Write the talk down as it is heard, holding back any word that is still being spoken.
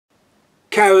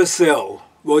Carousel,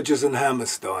 Rodgers and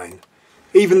Hammerstein.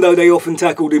 Even though they often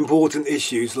tackled important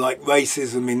issues like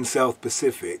racism in South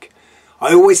Pacific,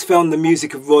 I always found the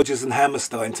music of Rodgers and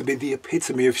Hammerstein to be the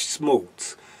epitome of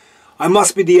schmaltz. I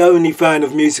must be the only fan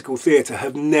of musical theatre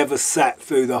have never sat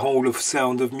through the whole of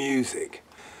Sound of Music.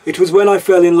 It was when I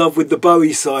fell in love with the Bowie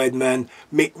sideman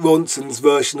Mick Ronson's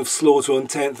version of Slaughter on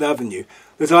 10th Avenue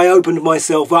that I opened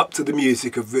myself up to the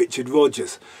music of Richard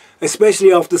Rodgers,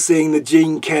 especially after seeing the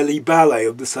Gene Kelly ballet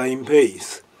of the same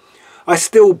piece. I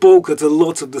still balk at a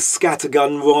lot of the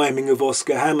scattergun rhyming of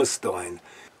Oscar Hammerstein.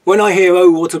 When I hear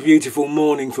 "Oh What a Beautiful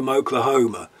Morning" from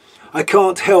Oklahoma, I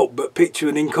can't help but picture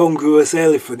an incongruous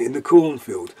elephant in the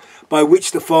cornfield, by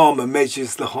which the farmer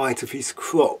measures the height of his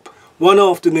crop. One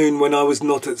afternoon when I was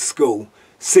not at school,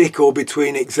 sick or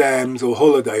between exams or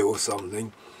holiday or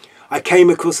something, I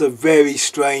came across a very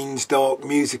strange dark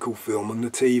musical film on the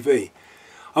TV.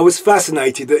 I was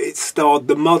fascinated that it starred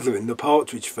the mother in the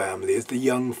Partridge Family as the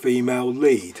young female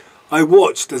lead. I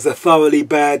watched as a thoroughly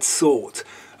bad sort,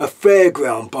 a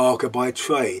fairground barker by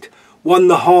trade, won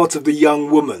the heart of the young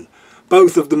woman,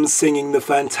 both of them singing the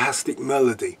fantastic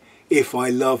melody, "If I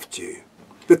Loved You."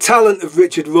 The talent of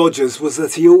Richard Rodgers was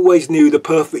that he always knew the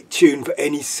perfect tune for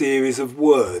any series of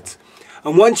words.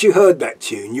 And once you heard that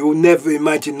tune, you will never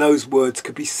imagine those words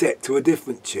could be set to a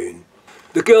different tune.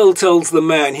 The girl tells the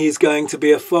man he is going to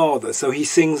be a father, so he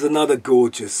sings another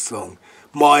gorgeous song,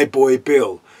 "My Boy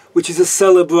Bill," which is a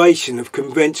celebration of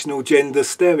conventional gender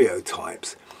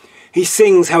stereotypes. He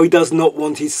sings how he does not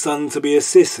want his son to be a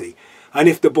sissy, and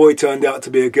if the boy turned out to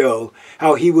be a girl,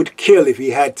 how he would kill if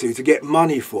he had to get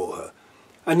money for her.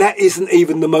 And that isn't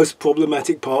even the most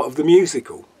problematic part of the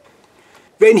musical.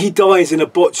 Then he dies in a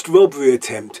botched robbery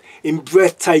attempt in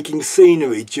breathtaking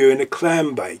scenery during a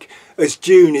clam bake as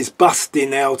June is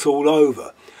busting out all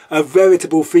over, a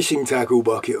veritable fishing tackle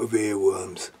bucket of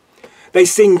earworms. They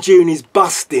sing June is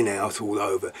busting out all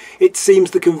over. It seems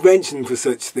the convention for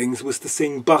such things was to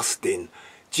sing bustin'.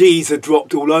 G's are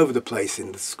dropped all over the place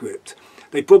in the script.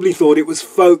 They probably thought it was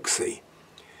folksy.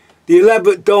 The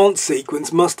elaborate dance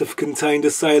sequence must have contained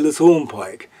a sailor's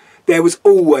hornpipe. There was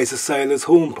always a sailor's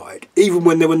hornpipe, even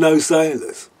when there were no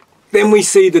sailors. Then we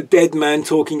see the dead man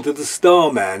talking to the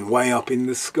starman way up in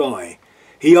the sky.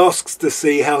 He asks to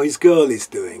see how his girl is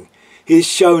doing. He is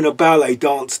shown a ballet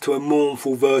dance to a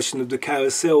mournful version of the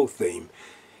Carousel theme.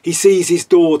 He sees his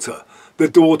daughter, the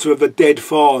daughter of a dead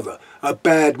father, a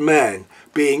bad man,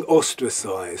 being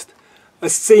ostracised. A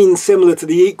scene similar to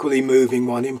the equally moving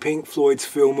one in Pink Floyd's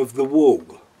film of The Wall.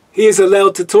 He is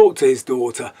allowed to talk to his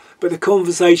daughter, but the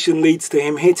conversation leads to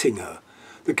him hitting her.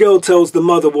 The girl tells the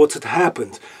mother what had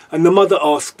happened, and the mother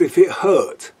asked if it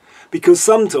hurt, because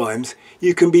sometimes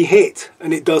you can be hit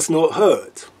and it does not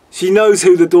hurt. She knows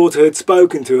who the daughter had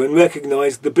spoken to and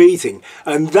recognised the beating,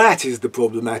 and that is the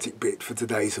problematic bit for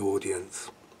today's audience.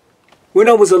 When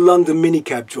I was a London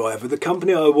minicab driver, the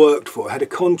company I worked for had a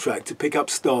contract to pick up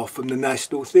staff from the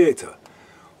National Theatre.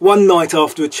 One night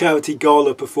after a charity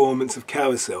gala performance of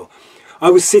Carousel, I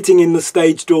was sitting in the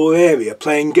stage door area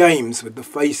playing games with the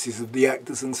faces of the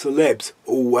actors and celebs,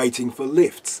 all waiting for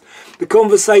lifts. The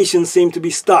conversation seemed to be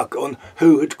stuck on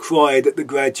who had cried at the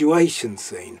graduation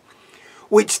scene.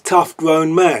 Which tough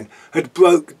grown man had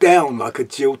broke down like a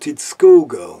jilted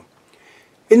schoolgirl?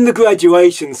 In the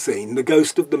graduation scene, the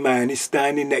ghost of the man is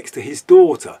standing next to his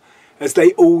daughter as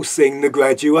they all sing the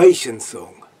graduation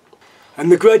song. And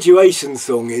the graduation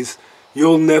song is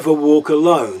 "You'll Never Walk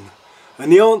Alone."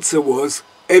 And the answer was,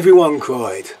 everyone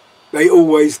cried. They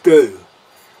always do.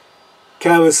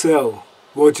 Carousel,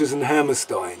 Rodgers and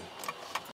Hammerstein.